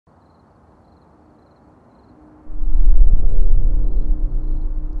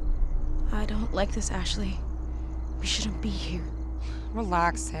don't like this, Ashley. We shouldn't be here.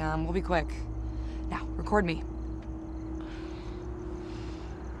 Relax, Sam. We'll be quick. Now, record me.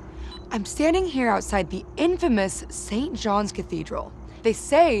 I'm standing here outside the infamous St. John's Cathedral. They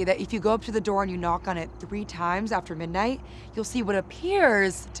say that if you go up to the door and you knock on it 3 times after midnight, you'll see what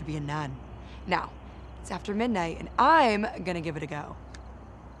appears to be a nun. Now, it's after midnight, and I'm gonna give it a go.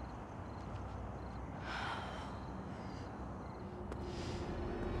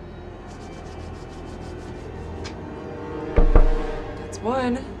 That's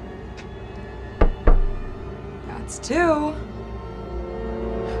 1. That's 2.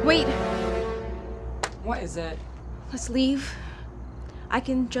 Wait! What is it? Let's leave. I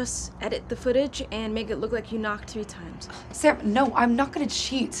can just edit the footage and make it look like you knocked 3 times. Sam, no, I'm not gonna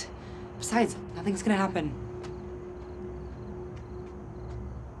cheat. Besides, nothing's gonna happen.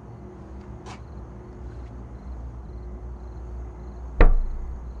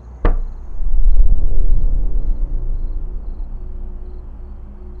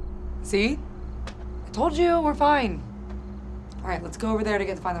 See? I told you, we're fine. All right, let's go over there to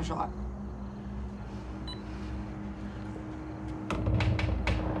get the final shot.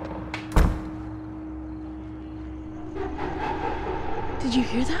 Did you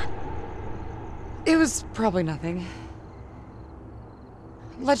hear that? It was probably nothing.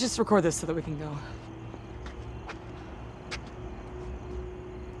 Let's just record this so that we can go.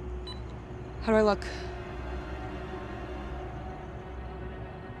 How do I look?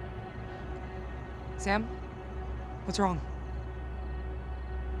 Sam? What's wrong?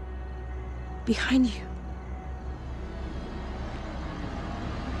 Behind you.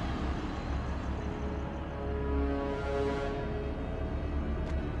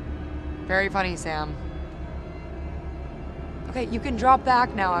 Very funny, Sam. Okay, you can drop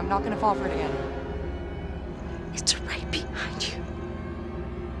back now. I'm not gonna fall for it again. It's right behind you.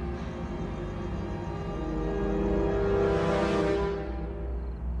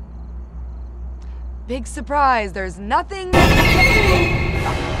 Big surprise, there's nothing.